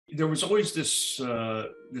there was always this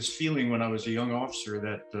feeling when I was a young officer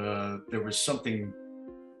that there was something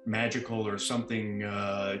magical or something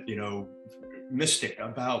mystic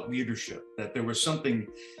about leadership, that there was something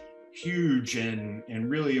huge and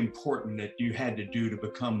really important that you had to do to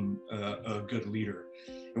become a good leader.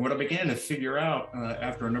 And what I began to figure out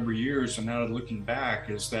after a number of years, and now looking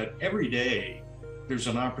back, is that every day there's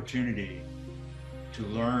an opportunity to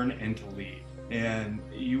learn and to lead. And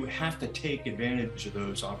you have to take advantage of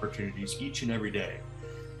those opportunities each and every day.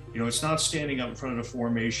 It's not standing up in front of the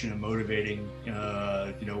formation and motivating,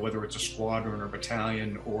 whether it's a squadron or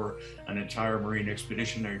battalion or an entire Marine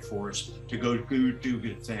Expeditionary Force to go do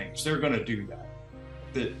good things. They're going to do that.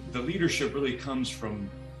 The leadership really comes from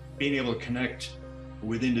being able to connect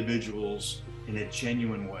with individuals in a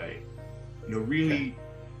genuine way. Really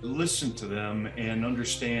listen to them and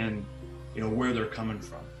understand, where they're coming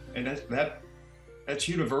from. And that's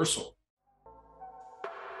universal.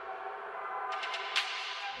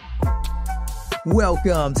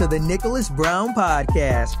 Welcome to the Nicholas Brown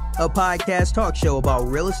Podcast, a podcast talk show about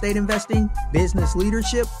real estate investing, business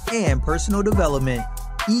leadership, and personal development.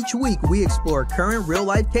 Each week, we explore current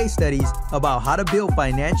real-life case studies about how to build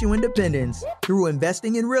financial independence through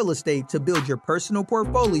investing in real estate to build your personal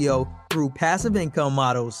portfolio through passive income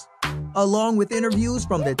models, along with interviews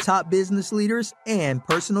from the top business leaders and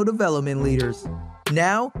personal development leaders.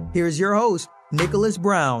 Now, here's your host, Nicholas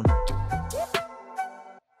Brown.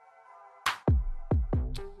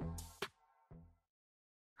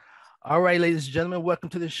 All right, ladies and gentlemen, welcome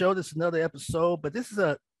to the show. This is another episode, but this is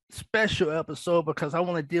a special episode because I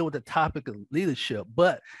want to deal with the topic of leadership.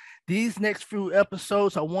 But these next few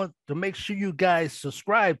episodes, I want to make sure you guys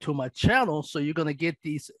subscribe to my channel so you're going to get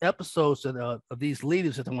these episodes of these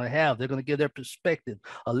leaders that I'm going to have. They're going to give their perspective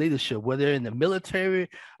of leadership, whether they're in the military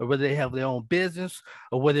or whether they have their own business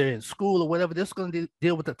or whether they're in school or whatever. They're going to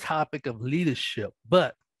deal with the topic of leadership.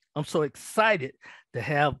 But I'm so excited to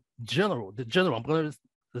have the general. I'm going to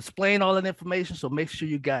explain all that information, so make sure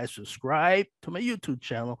you guys subscribe to my YouTube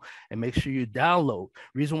channel and make sure you download.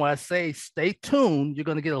 Reason why I say stay tuned, you're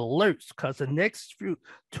going to get alerts because the next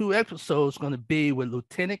two episodes are going to be with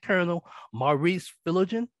Lieutenant Colonel Maurice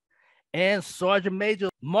LtGen and Sergeant Major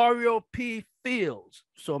Mario P. Fields.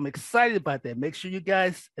 So I'm excited about that. Make sure you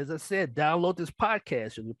guys, as I said, download this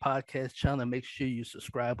podcast on your podcast channel and make sure you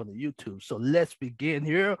subscribe on the YouTube. So let's begin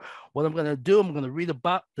here. What I'm going to do, I'm going to read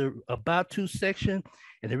about the About To section,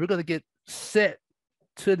 and then we're going to get set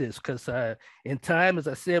to this because in time, as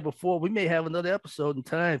I said before, we may have another episode in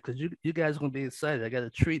time because you guys are going to be excited. I got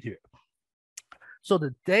a treat here. So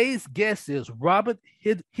today's guest is Robert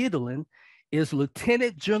Hedelund, is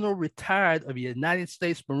Lieutenant General retired of the United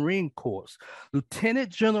States Marine Corps. Lieutenant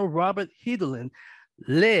General Robert Hedelund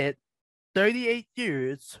led 38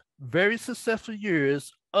 years, very successful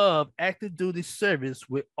years of active duty service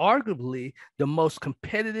with arguably the most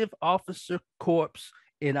competitive officer corps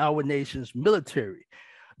in our nation's military.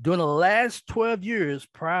 During the last 12 years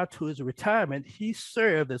prior to his retirement, he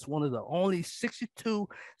served as one of the only 62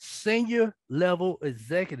 senior level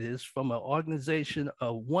executives from an organization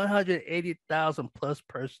of 180,000 plus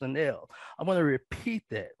personnel. I'm going to repeat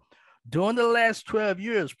that. During the last 12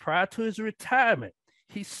 years prior to his retirement,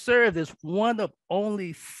 he served as one of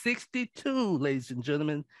only 62, ladies and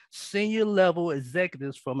gentlemen, senior level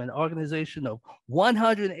executives from an organization of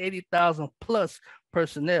 180,000 plus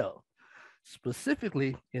personnel.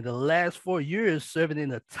 Specifically, in the last 4 years, serving in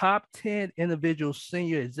the top 10 individual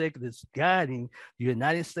senior executives guiding the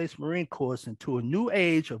United States Marine Corps into a new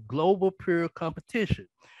age of global peer competition.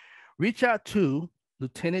 Reach out to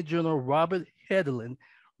Lieutenant General Robert Hedelund,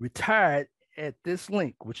 retired, at this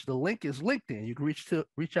link, which the link is LinkedIn. You can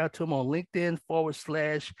reach out to him on LinkedIn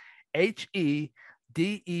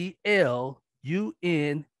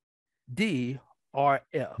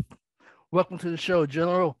 /HEDELUNDRF. Welcome to the show,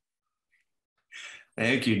 General.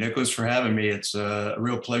 Thank you, Nicholas, for having me. It's a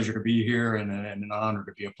real pleasure to be here and an honor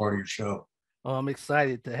to be a part of your show. Oh, I'm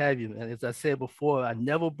excited to have you. And as I said before, I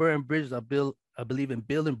never burn bridges. I believe in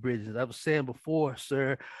building bridges. I was saying before,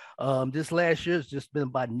 sir, this last year has just been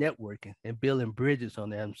about networking and building bridges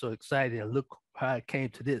on that. I'm so excited. And look how I came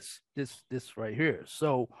to this right here.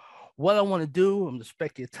 So what I want to do, I'm going to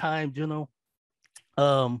respect your time, General.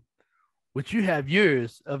 Which you have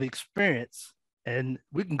years of experience, and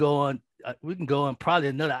we can go on probably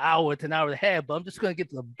another hour to an hour and a half, but I'm just going to get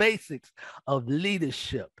to the basics of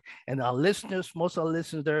leadership. And our listeners, most of our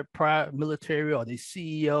listeners, they're prior military or they're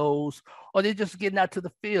CEOs, or they're just getting out to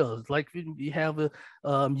the fields. Like you have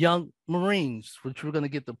young Marines, which we're going to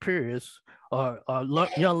get the peers or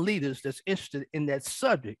young leaders that's interested in that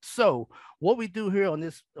subject. So what we do here on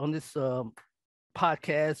this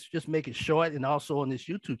podcast, just make it short, and also on this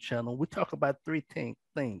YouTube channel, we talk about three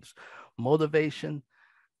things: motivation,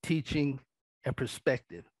 teaching, and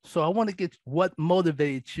perspective. So I want to get what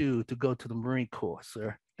motivated you to go to the Marine Corps,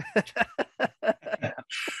 sir?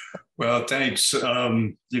 Well, thanks.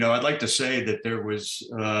 I'd like to say that there was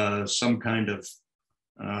some kind of,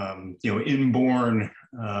 inborn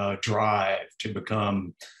drive to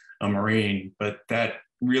become a Marine, but that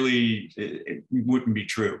really it wouldn't be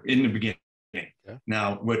true in the beginning. Yeah.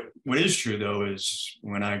 Now, what is true though is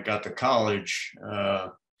when I got to college,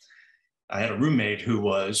 I had a roommate who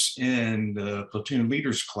was in the platoon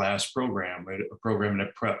leaders class program, a program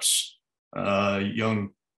that preps young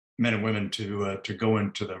men and women to go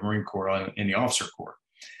into the Marine Corps in the officer corps.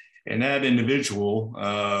 And that individual,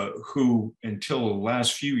 who until the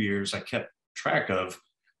last few years I kept track of,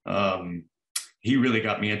 he really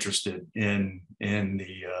got me interested in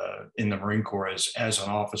the Marine Corps as an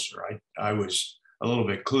officer. I was a little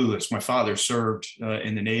bit clueless. My father served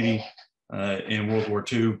in the Navy in World War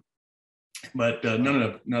II, but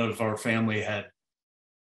none of our family had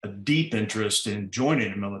a deep interest in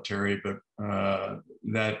joining the military. But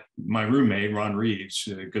that my roommate Ron Reeves,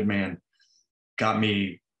 a good man, got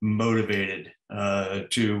me motivated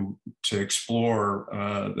to explore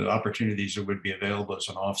the opportunities that would be available as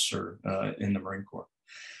an officer in the Marine Corps.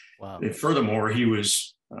 Wow. And furthermore, he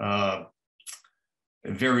was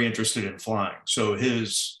very interested in flying. So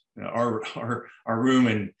our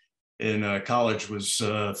room in college was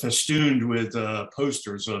festooned with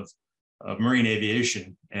posters of marine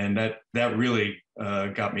aviation, and that really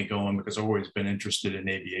got me going because I've always been interested in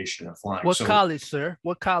aviation and flying. What college, sir?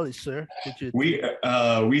 Did you?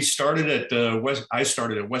 We started at I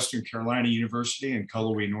started at Western Carolina University in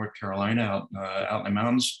Cullowhee, North Carolina, out in the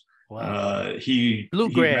mountains. Wow.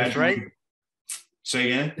 Bluegrass, right?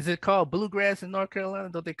 Say again? Is it called bluegrass in North Carolina?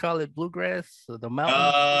 Don't they call it bluegrass or the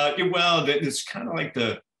mountains? Well, it's kind of like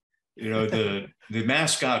the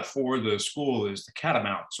mascot for the school is the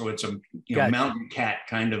catamount. So it's a gotcha. Mountain cat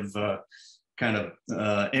kind of,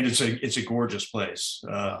 and it's a gorgeous place.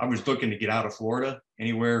 I was looking to get out of Florida.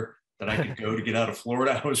 Anywhere that I could go to get out of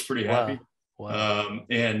Florida, I was pretty happy. Wow.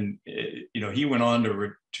 And he went on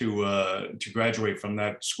to graduate from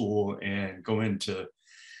that school and go into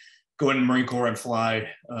the Marine Corps and fly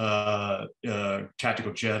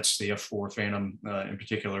tactical jets, the F-4 Phantom in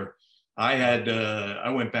particular. I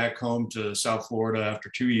went back home to South Florida after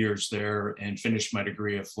 2 years there and finished my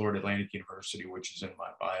degree at Florida Atlantic University, which is in my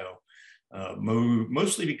bio,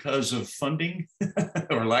 mostly because of funding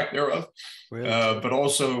or lack thereof, really? But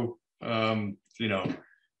also,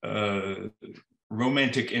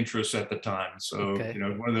 romantic interests at the time. So, okay.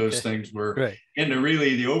 One of those things where, right. And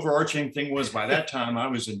the overarching thing was by that time I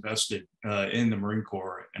was invested in the Marine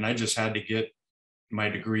Corps, and I just had to get my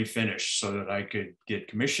degree finished so that I could get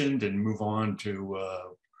commissioned and move on to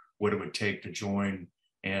what it would take to join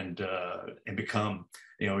and become,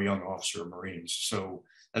 a young officer of Marines. So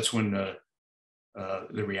that's when the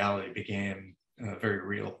reality became very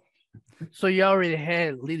real. So you already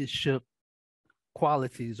had leadership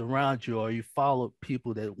qualities around you, or you followed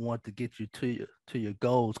people that want to get you to your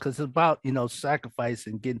goals, because it's about sacrifice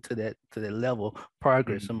and getting to that level of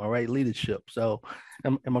progress. Mm-hmm. Am I right? Leadership. So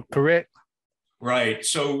am I correct? Right.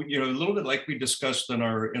 So, a little bit like we discussed in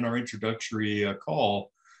our introductory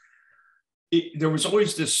call, there was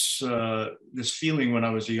always this feeling when I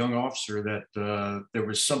was a young officer that there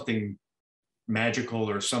was something magical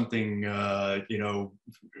or something,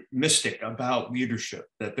 mystic about leadership,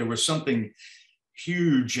 that there was something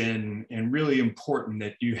huge and really important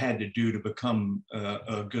that you had to do to become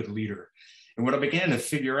a good leader. And what I began to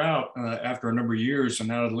figure out after a number of years, and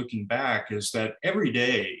now looking back, is that every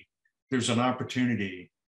day there's an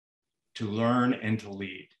opportunity to learn and to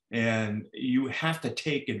lead. And you have to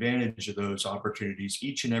take advantage of those opportunities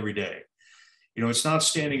each and every day. It's not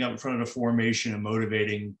standing up in front of a formation and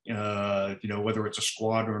motivating, whether it's a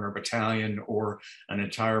squadron or battalion or an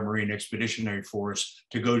entire Marine Expeditionary Force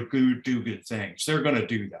to go do good things. They're going to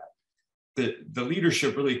do that. The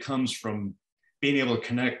leadership really comes from being able to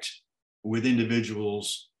connect with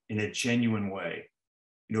individuals in a genuine way,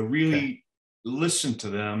 really listen to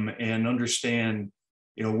them and understand,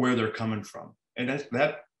 where they're coming from. And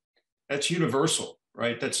that's universal,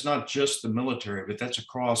 right? That's not just the military, but that's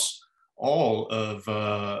across all of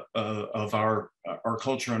our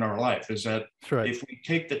culture and our life, is that right. If we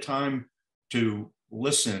take the time to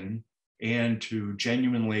listen and to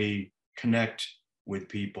genuinely connect with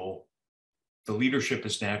people, the leadership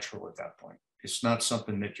is natural at that point. It's not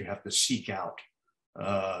something that you have to seek out.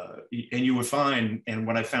 And you would find, and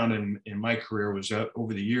what I found in my career was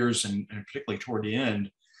over the years, and particularly toward the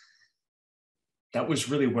end, that was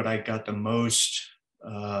really what I got the most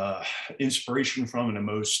inspiration from, and the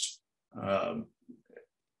most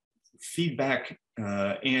feedback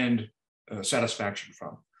and satisfaction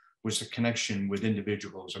from, was the connection with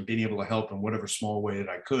individuals and being able to help in whatever small way that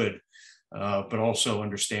I could, but also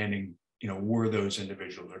understanding, where those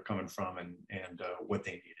individuals are coming from and what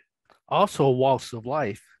they needed. Also walks of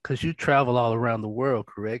life, because you travel all around the world,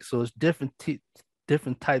 correct? So it's different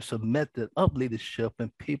types of method of leadership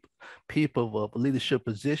and people of leadership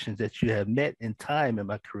positions that you have met in time.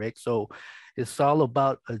 Am I correct? So it's all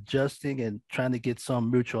about adjusting and trying to get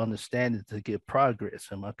some mutual understanding to get progress.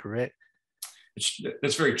 Am I correct?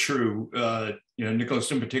 That's very true.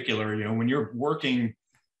 Nicholas, in particular, when you're working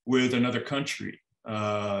with another country,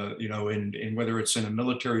 and whether it's in a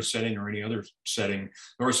military setting or any other setting,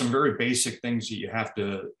 there are some very basic things that you have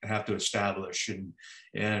to establish,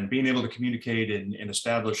 and being able to communicate and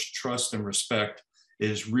establish trust and respect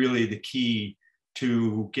is really the key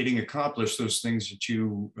to getting accomplished those things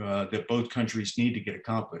that both countries need to get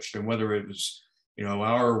accomplished. And whether it was,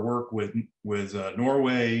 our work with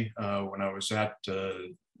Norway when I was at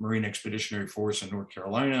Marine Expeditionary Force in North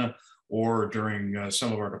Carolina, or during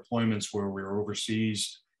some of our deployments where we were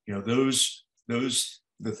overseas, the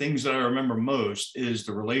things that I remember most is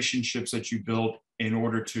the relationships that you built in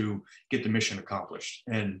order to get the mission accomplished.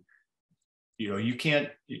 And you can't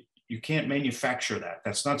manufacture that.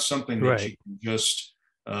 That's not something that Right. you can just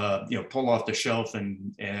pull off the shelf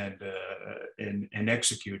and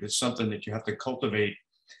execute. It's something that you have to cultivate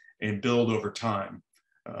and build over time.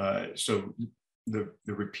 So the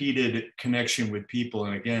repeated connection with people,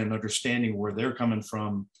 and again, understanding where they're coming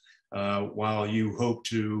from, while you hope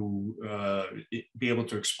to be able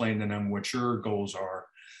to explain to them what your goals are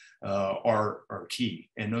key.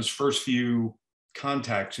 And those first few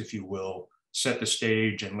contacts, if you will, set the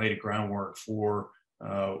stage and lay the groundwork for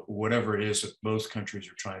whatever it is that both countries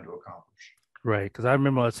are trying to accomplish. Right, because I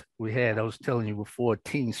remember I was telling you before,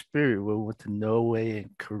 Team Spirit, where we went to Norway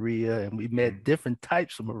and Korea, and we met different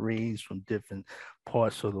types of Marines from different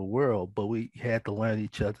parts of the world, but we had to learn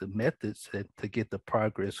each other's methods to get the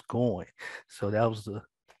progress going. So that was a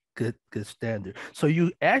good standard. So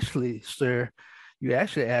you actually, sir,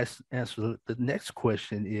 answer the next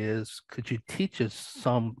question is, could you teach us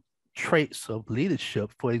some traits of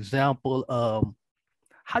leadership? For example,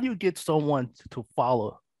 how do you get someone to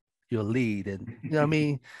follow your lead? And what I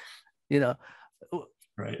mean,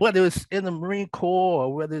 right. Whether it's in the Marine Corps,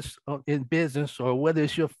 or whether it's in business, or whether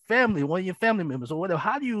it's your family, one of your family members, or whatever,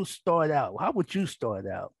 how do you start out? How would you start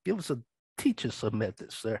out? Teach us some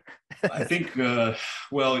methods, sir. I think, the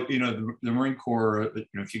Marine Corps,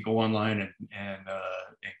 if you go online and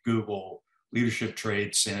Google leadership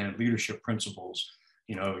traits and leadership principles,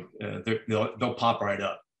 they'll pop right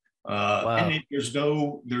up. Wow. And there's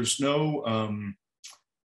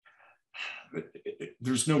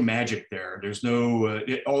no magic there. There's no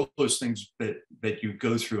all those things that you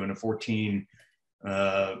go through in a 14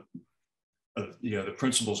 the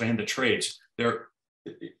principles and the traits. They're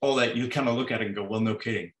all that you kind of look at it and go, well, no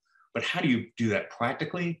kidding. But how do you do that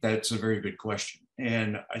practically? That's a very good question.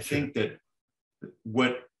 And I think that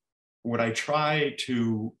what I try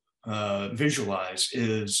to visualize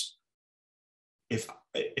is,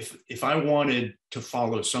 if I wanted to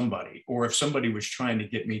follow somebody, or if somebody was trying to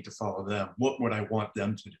get me to follow them, what would I want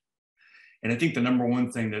them to do? And I think the number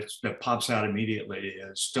one thing that pops out immediately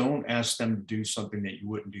is, don't ask them to do something that you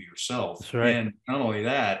wouldn't do yourself. That's right. And not only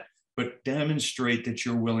that, but demonstrate that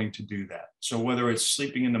you're willing to do that. So whether it's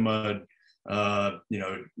sleeping in the mud,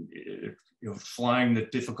 flying the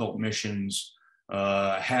difficult missions,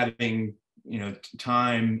 having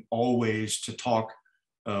time always to talk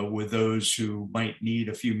with those who might need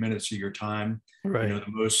a few minutes of your time. Right. The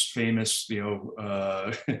most famous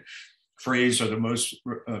phrase, or the most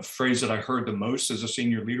phrase that I heard the most as a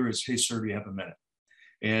senior leader is, "Hey, sir, do you have a minute?"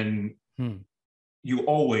 And you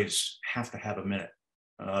always have to have a minute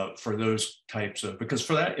for those types of, because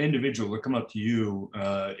for that individual to come up to you,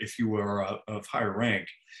 if you were of higher rank,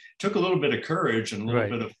 took a little bit of courage and a little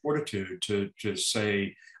bit of fortitude to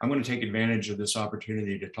say, I'm going to take advantage of this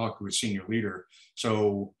opportunity to talk to a senior leader.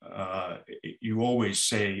 So you always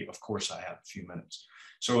say, of course, I have a few minutes.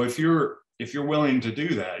 So if you're willing to do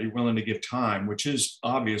that, you're willing to give time, which is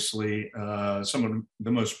obviously some of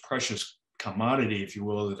the most precious commodity, if you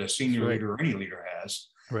will, that a senior leader or any leader has,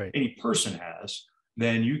 any person has,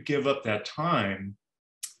 then you give up that time,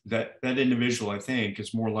 that individual, I think,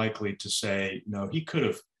 is more likely to say, no, he could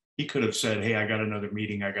have said, hey, I got another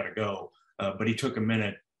meeting, I got to go. But he took a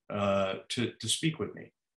minute to speak with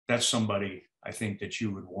me. That's somebody I think that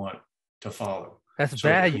you would want to follow. That's So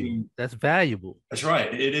value. That's valuable. that's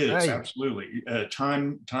right. It is Value. absolutely.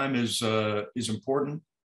 Time is important,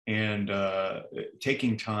 and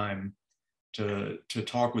taking time to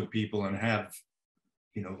talk with people and have,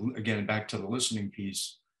 again, back to the listening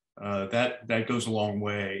piece, that goes a long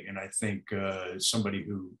way. And I think somebody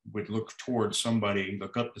who would look up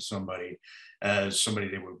to somebody as somebody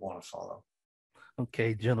they would want to follow.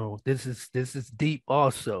 Okay, General, this is deep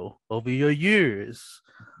also. Over your years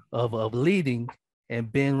of leading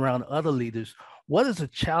and being around other leaders, what is a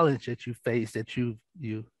challenge that you faced that you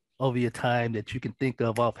over your time that you can think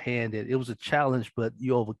of offhand that it was a challenge, but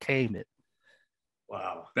you overcame it?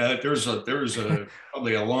 Wow, there's a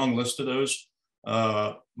probably a long list of those,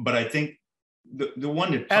 but I think the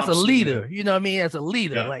one that As a pops leader, you know what I mean? As a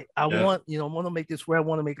leader, yeah, like I yeah. want to make this where I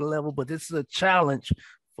want to make a level, but this is a challenge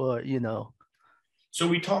for. So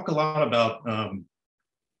we talk a lot about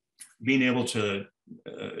being able to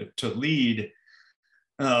lead,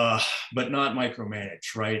 but not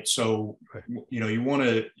micromanage, right? So Right. you want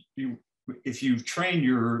to if you've trained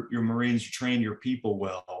your Marines, you train your people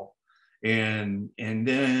well, and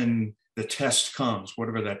then the test comes,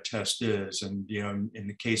 whatever that test is. And in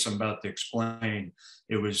the case I'm about to explain,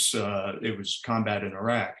 it was combat in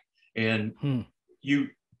Iraq, and you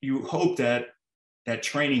hope that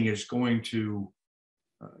training is going to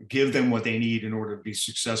give them what they need in order to be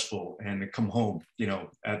successful and to come home,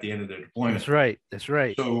 at the end of their deployment. That's right. That's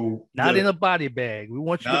right. So not in a body bag. We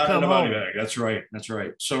want you to not come in a body home. bag. That's right. That's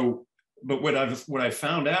right. So, but what I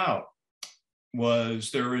found out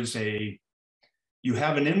was you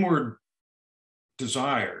have an inward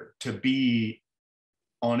desire to be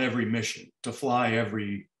on every mission, to fly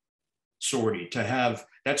every sortie, to have,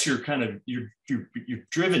 that's your kind of, you're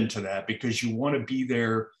driven to that because you want to be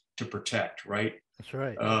there to protect, right? That's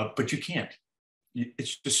right. But you can't.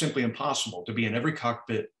 It's just simply impossible to be in every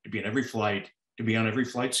cockpit, to be in every flight, to be on every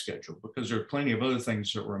flight schedule, because there are plenty of other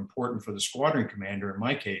things that were important for the squadron commander, in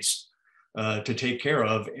my case, to take care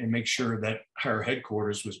of and make sure that our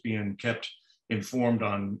headquarters was being kept informed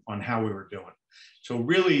on how we were doing. So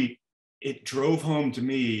really, it drove home to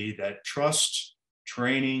me that trust,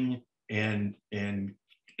 training, and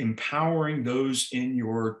empowering those in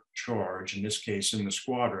your charge, in this case in the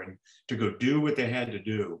squadron, to go do what they had to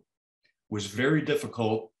do was very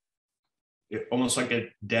difficult. Almost like a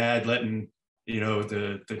dad letting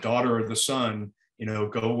the daughter or the son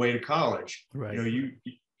go away to college. Right.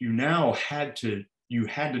 You now had to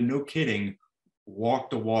no kidding walk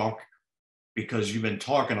the walk, because you've been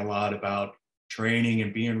talking a lot about training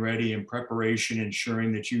and being ready and preparation,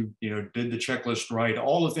 ensuring that you did the checklist right,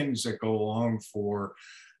 all the things that go along for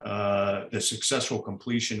the successful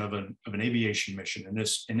completion of an aviation mission.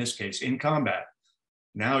 In this case, in combat.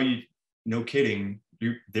 Now no kidding,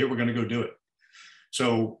 they were going to go do it.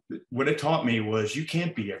 So what it taught me was you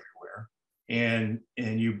can't be everywhere, and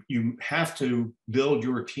you have to build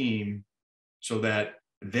your team so that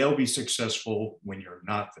they'll be successful when you're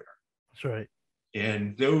not there. That's right.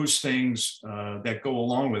 And those things that go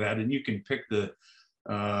along with that, and you can pick the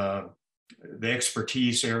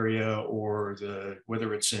expertise area, or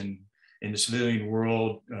whether it's in the civilian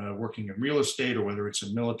world working in real estate, or whether it's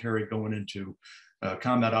in military going into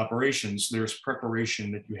combat operations. There's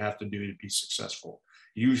preparation that you have to do to be successful.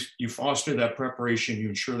 You foster that preparation, you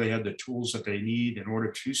ensure they have the tools that they need in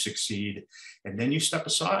order to succeed, and then you step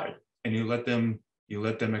aside and you let them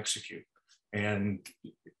execute. And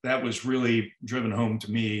that was really driven home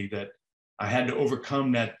to me, that I had to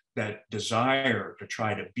overcome that desire to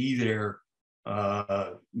try to be there,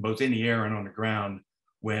 both in the air and on the ground,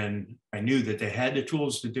 when I knew that they had the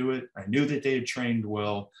tools to do it. I knew that they had trained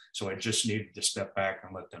well, so I just needed to step back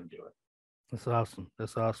and let them do it. That's awesome.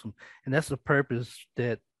 That's awesome. And that's the purpose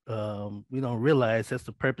that we don't realize. That's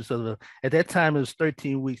the purpose of at that time it was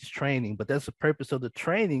 13 weeks training, but that's the purpose of the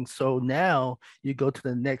training. So now you go to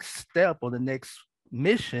the next step or the next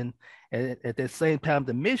mission, and at that same time,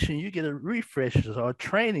 the mission, you get a refresher or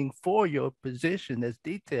training for your position that's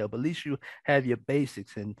detailed, but at least you have your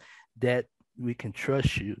basics, and that we can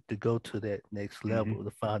trust you to go to that next level of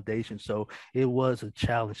the foundation. So it was a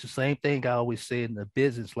challenge. The same thing I always say in the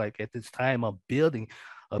business, like at this time, I'm building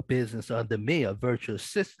a business under me, a virtual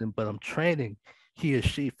assistant, but I'm training he or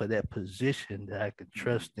she for that position that I can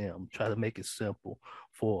trust them, try to make it simple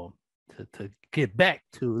for them to get back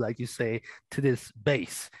to, like you say, to this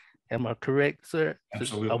base. Am I correct, sir?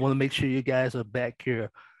 Absolutely. I want to make sure you guys are back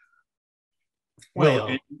here. Well,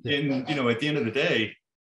 at the end of the day,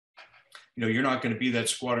 you're not going to be that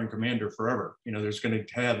squadron commander forever. There's going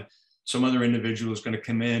to have some other individual who's going to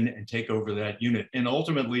come in and take over that unit. And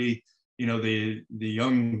ultimately, the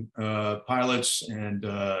young pilots and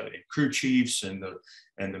crew chiefs and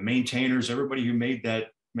the maintainers, everybody who made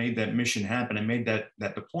that mission happen and made that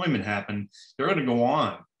deployment happen, they're going to go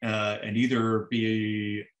on and either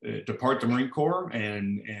depart the Marine Corps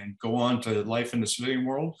and go on to life in the civilian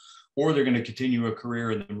world, or they're going to continue a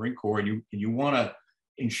career in the Marine Corps. And you want to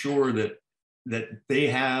ensure that they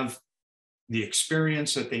have the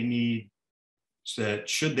experience that they need, so that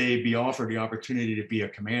should they be offered the opportunity to be a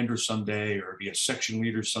commander someday, or be a section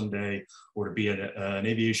leader someday, or to be an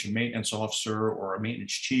aviation maintenance officer or a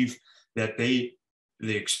maintenance chief, that the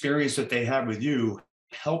experience that they have with you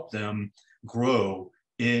help them grow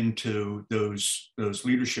into those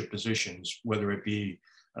leadership positions, whether it be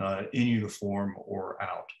in uniform or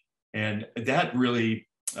out. And that really,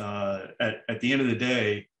 at the end of the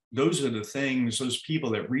day, those are the things, those people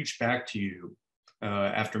that reach back to you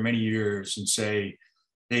after many years and say,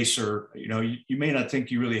 "Hey, sir, you may not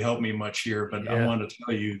think you really helped me much here, but I want to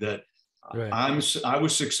tell you that I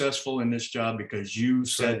was successful in this job because you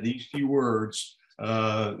said these few words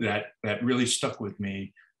that really stuck with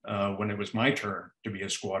me when it was my turn to be a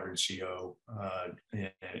squadron CO,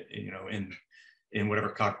 in whatever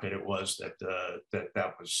cockpit it was that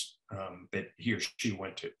was that he or she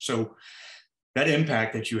went to." So that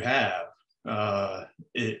impact that you have,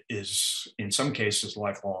 it is in some cases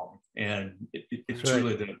lifelong, and it's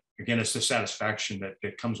really it's the satisfaction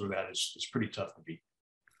that comes with that is pretty tough to beat.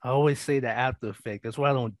 I always say the after effect. That's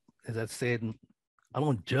why as I said, I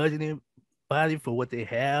don't judge anybody for what they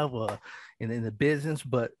have in the business,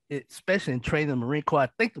 but especially in training the Marine Corps, I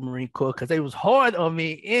thank the Marine Corps because they was hard on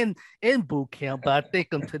me in boot camp, but I thank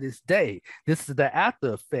them to this day. This is the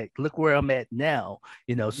after effect. Look where I'm at now,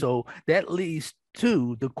 so that leads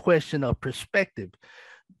to the question of perspective.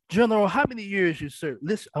 General, how many years you served?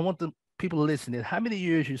 Listen, I want the people listening. How many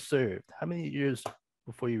years you served? How many years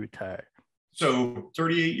before you retired? So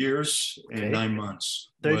 38 years and 9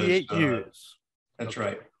 months. 38 years. That's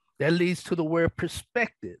right. That leads to the word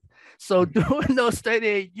perspective. So during those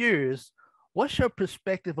 38 years, what's your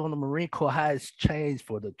perspective on the Marine Corps? How it's changed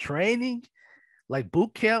for the training, like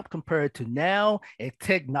boot camp compared to now, and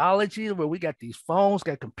technology where we got these phones,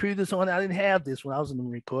 got computers on. I didn't have this when I was in the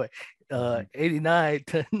Marine Corps, 89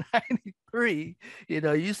 to 93.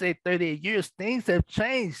 You say 38 years, things have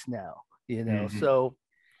changed now, So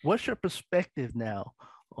what's your perspective now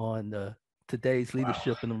on today's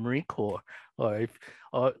leadership in the Marine Corps?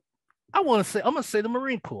 I'm going to say the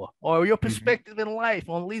Marine Corps, or your perspective in life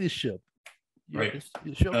on leadership. Right.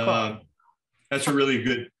 It's your call. That's a really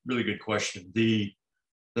good question. The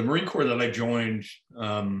Marine Corps that I joined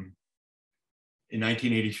in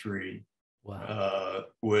 1983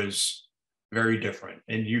 was very different.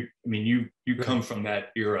 And you come from that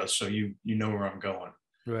era, so you know where I'm going.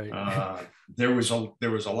 Right. There was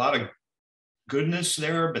a lot of goodness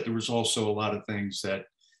there, but there was also a lot of things that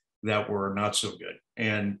were not so good.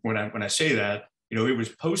 And when I say that, it was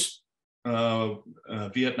post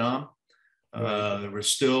Vietnam. There were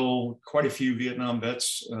still quite a few Vietnam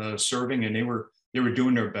vets serving, and they were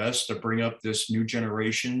doing their best to bring up this new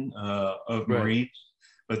generation of Marines.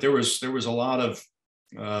 But there was a lot of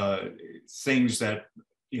things that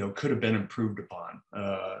could have been improved upon.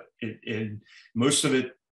 And most of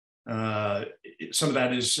it, some of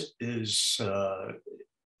that is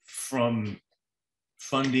from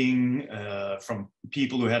funding, from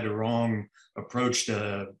people who had the wrong approach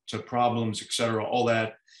to problems, et cetera, all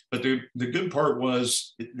that. But the good part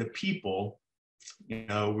was the people,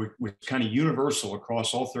 were kind of universal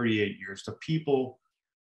across all 38 years. The people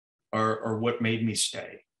are what made me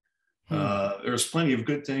stay. There's plenty of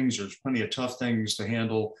good things, there's plenty of tough things to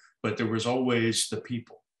handle, but there was always the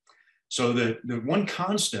people. So the one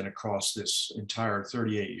constant across this entire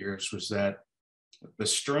 38 years was that the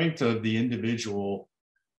strength of the individual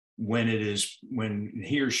when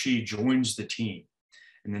he or she joins the team,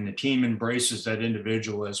 and then the team embraces that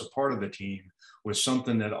individual as a part of the team, was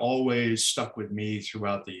something that always stuck with me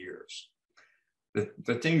throughout the years.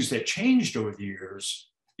 The things that changed over the years,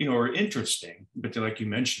 are interesting, but like you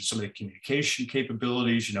mentioned, some of the communication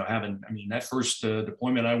capabilities, that first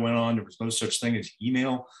deployment I went on, there was no such thing as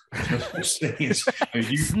email. There was no such thing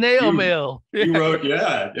as snail mail. You wrote,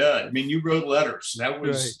 you wrote letters. That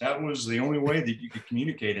was the only way that you could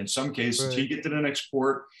communicate. In some cases, you get to the next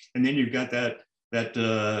port, and then you've got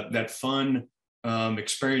that fun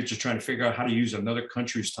experience of trying to figure out how to use another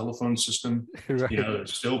country's telephone system,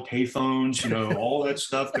 still pay phones, all that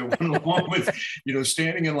stuff that went along with,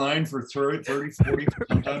 standing in line for 30, 40,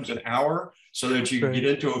 sometimes an hour so that you can get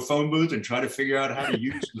into a phone booth and try to figure out how to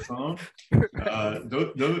use the phone.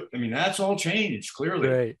 That's all changed,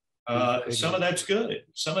 clearly. Some of that's good.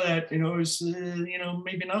 Some of that, is,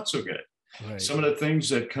 maybe not so good. Right. Some of the things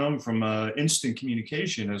that come from instant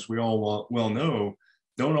communication, as we all well know,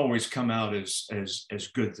 don't always come out as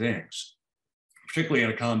good things, particularly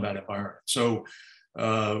in a combat environment. So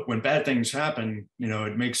when bad things happen,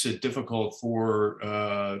 it makes it difficult for,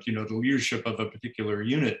 the leadership of a particular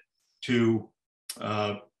unit to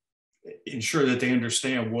ensure that they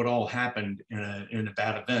understand what all happened in a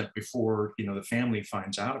bad event before, the family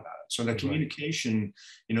finds out about it. So that communication,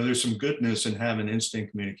 there's some goodness in having instant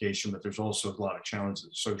communication, but there's also a lot of challenges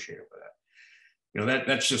associated with that.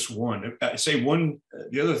 That's just one. I say one.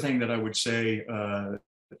 The other thing that I would say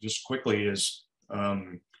just quickly is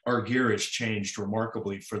our gear has changed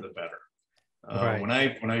remarkably for the better.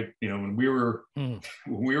 When we were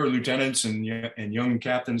lieutenants and young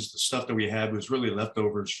captains, the stuff that we had was really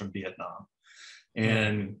leftovers from Vietnam.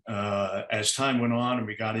 And as time went on and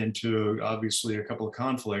we got into obviously a couple of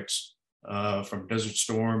conflicts from Desert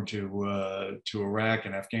Storm to Iraq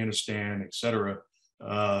and Afghanistan, et cetera,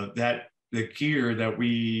 that the gear that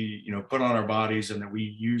we put on our bodies and that we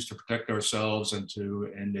use to protect ourselves and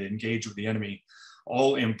to engage with the enemy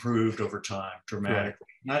all improved over time dramatically.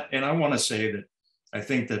 And I want to say that I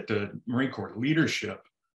think that the Marine Corps leadership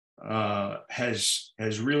has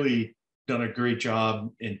really done a great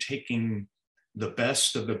job in taking the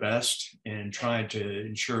best of the best and trying to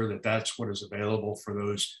ensure that that's what is available for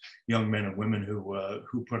those young men and women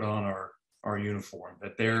who put on our uniform,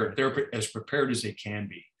 that they're as prepared as they can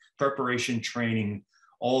be. Preparation, training,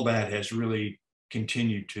 all that has really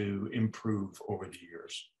continued to improve over the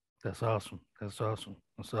years. That's awesome.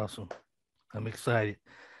 I'm excited.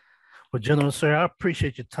 Well, gentlemen, sir, I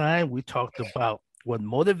appreciate your time. We talked about what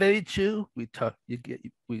motivated you. We talk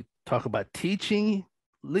about teaching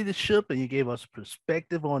leadership, and you gave us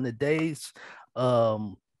perspective on the day's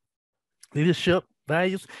leadership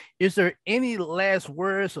values. Is there any last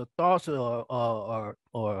words or thoughts or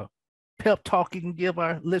pep talk you can give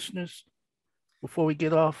our listeners before we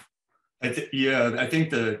get off? I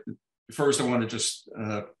think first I want to just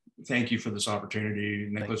thank you for this opportunity,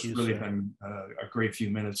 Nicholas. It's really been a great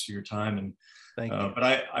few minutes of your time, and thank you. But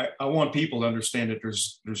I want people to understand that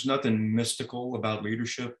there's nothing mystical about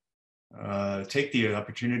leadership. Take the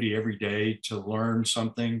opportunity every day to learn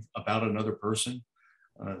something about another person.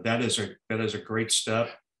 That is a great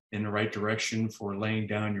step in the right direction for laying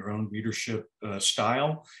down your own leadership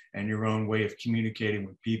style and your own way of communicating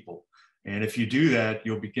with people. And if you do that,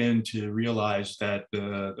 you'll begin to realize that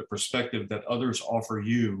the perspective that others offer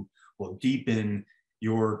you will deepen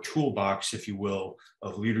your toolbox, if you will,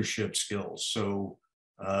 of leadership skills. So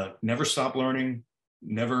never stop learning,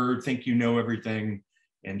 never think you know everything,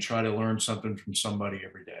 and try to learn something from somebody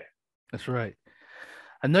every day. That's right.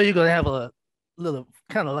 I know you're going to have a little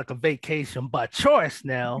kind of like a vacation by choice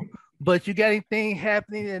now, but you got anything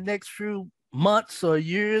happening in the next few months or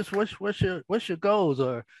years? What's your goals,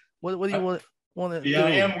 or what do you want to do?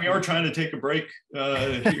 I am. We are trying to take a break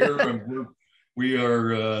here. We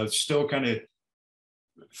are still kind of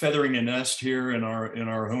feathering a nest here in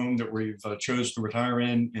our home that we've chose to retire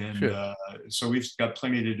in, and so we've got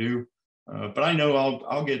plenty to do. But I know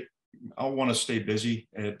I'll want to stay busy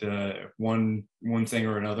at one thing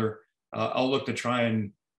or another. I'll look to try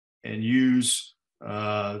and use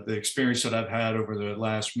the experience that I've had over the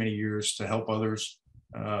last many years to help others,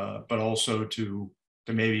 but also to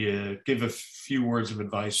maybe give a few words of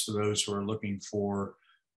advice to those who are looking for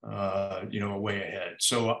a way ahead.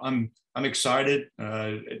 So I'm excited.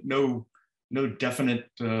 No definite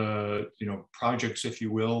projects, if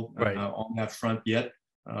you will, on that front yet.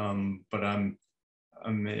 But I'm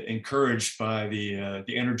encouraged by the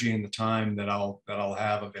energy and the time that I'll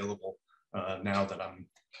have available now that I'm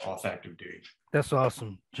off active duty. That's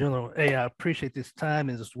awesome, General. Hey, I appreciate this time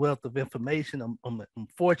and this wealth of information. I'm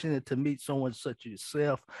fortunate to meet someone such as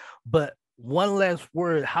yourself. But one last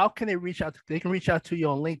word: how can they reach out? They can reach out to you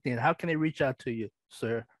on LinkedIn. How can they reach out to you,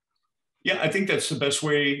 sir? Yeah, I think that's the best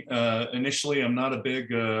way. Initially, I'm not a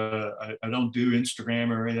big. I don't do Instagram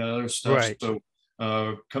or any other stuff. Right. So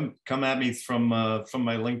come at me from my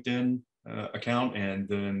LinkedIn account, and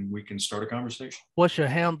then we can start a conversation. What's your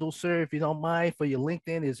handle, sir, if you don't mind, for your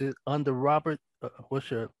LinkedIn? Is it under Robert?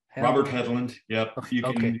 What's your handle? Robert Hedelund. Yep. You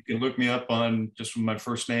can look me up on just my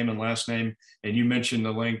first name and last name. And you mentioned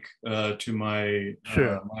the link to my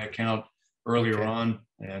my account earlier on,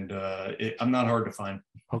 and I'm not hard to find.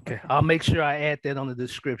 Okay, I'll make sure I add that on the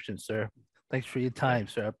description, sir. Thanks for your time,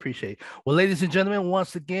 sir. I appreciate it. Well, ladies and gentlemen,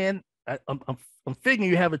 once again, I'm figuring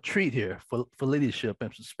you have a treat here for leadership and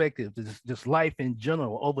perspective. Just life in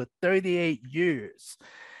general. Over 38 years,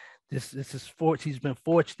 he's been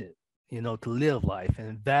fortunate. to live life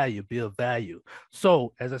and build value.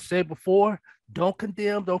 So as I said before, don't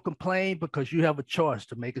condemn, don't complain, because you have a choice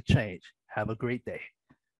to make a change. Have a great day.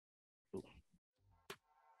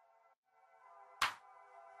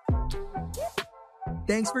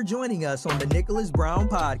 Thanks for joining us on the Nicholas Brown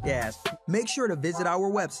Podcast. Make sure to visit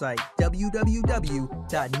our website,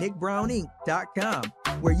 www.nickbrowninc.com,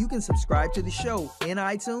 where you can subscribe to the show in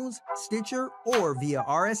iTunes, Stitcher, or via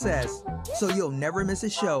RSS, so you'll never miss a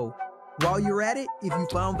show. While you're at it, if you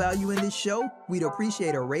found value in this show, we'd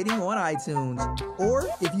appreciate a rating on iTunes. Or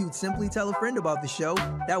if you'd simply tell a friend about the show,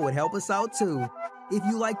 that would help us out too. If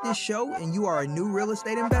you like this show and you are a new real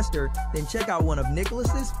estate investor, then check out one of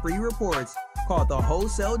Nicholas's free reports called the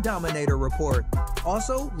Wholesale Dominator Report,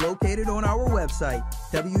 also located on our website,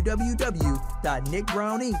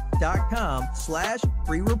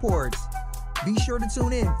 www.nickbrowninc.com/free reports. Be sure to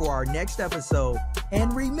tune in for our next episode.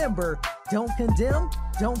 And remember, don't condemn,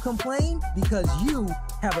 don't complain, because you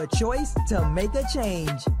have a choice to make a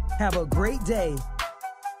change. Have a great day.